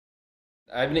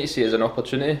I need to see it as an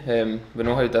opportunity. We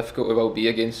know how difficult it will be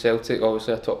against Celtic,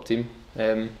 obviously a top team.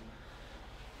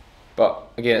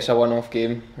 But again, it's a one-off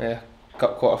game,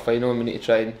 cup quarter final, and we need to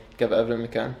try and give it everything we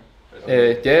can.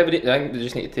 Yeah, I think we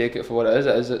just need to take it for what it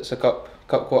is. It's a cup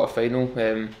quarter final,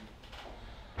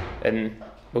 and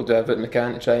we'll do everything we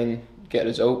can to try and get a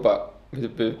result. But we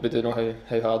do know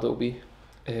how hard it'll be.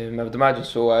 I would imagine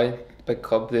so. Big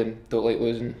club, they don't like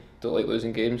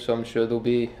losing games, so I'm sure they'll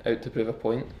be out to prove a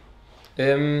point.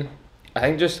 I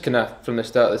think just kind of from the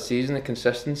start of the season, the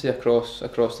consistency across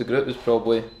the group is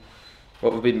probably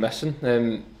what we've been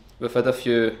missing. We've had a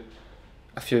few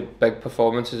big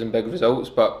performances and big results,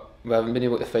 but we haven't been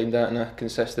able to find that on a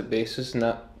consistent basis, and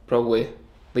that probably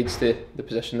leads to the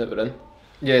position that we're in.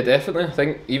 Yeah, definitely. I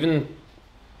think even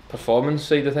performance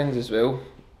side of things as well.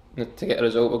 To get a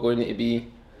result, we're going to need to be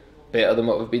better than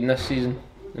what we've been this season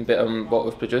and better than what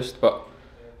we've produced. But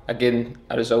again,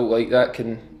 a result like that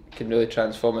can really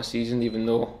transform a season, even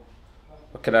though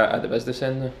we're kind of at the business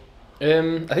end now.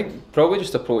 I think probably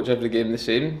just approach every game the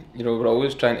same. You know, we're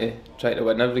always trying to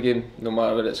win every game, no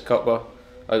matter whether it's cup or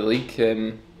league.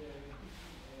 You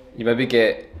maybe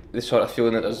get the sort of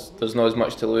feeling that there's not as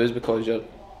much to lose because you're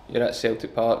at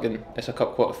Celtic Park and it's a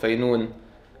cup quarter final, and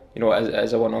you know it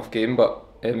is a one-off game. But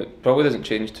it probably doesn't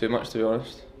change too much, to be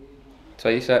honest.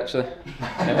 Twice actually.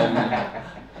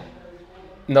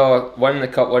 No, one in the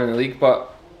cup, one in the league.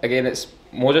 But again, it's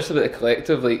more just about the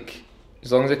collective. Like,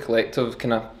 as long as the collective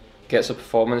kind of gets a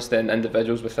performance, then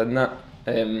individuals within that.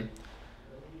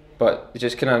 But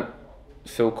just kind of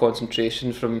full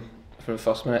concentration from the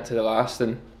first minute to the last,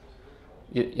 and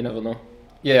you never know.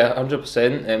 Yeah,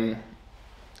 100%.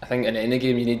 I think in any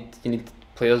game you need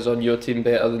players on your team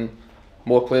better than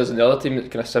more players on the other team. It's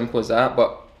kind of simple as that.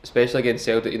 But especially against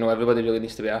Celtic, you know, everybody really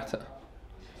needs to be at it.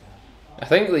 I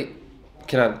think, like,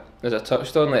 kind of as I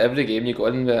touched on, like, every game you go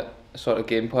in with a sort of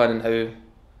game plan and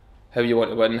how you want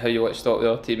to win, how you want to stop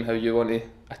the other team, how you want to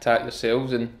attack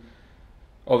yourselves. And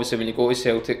obviously when you go to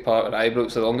Celtic Park or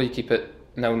Ibrox, the longer you keep it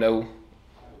 0-0,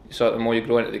 sort of the more you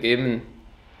grow into the game. And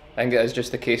I think it is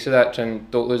just a case of that, try and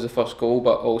don't lose the first goal,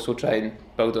 but also try and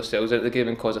build ourselves out of the game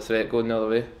and cause a threat going the other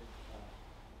way.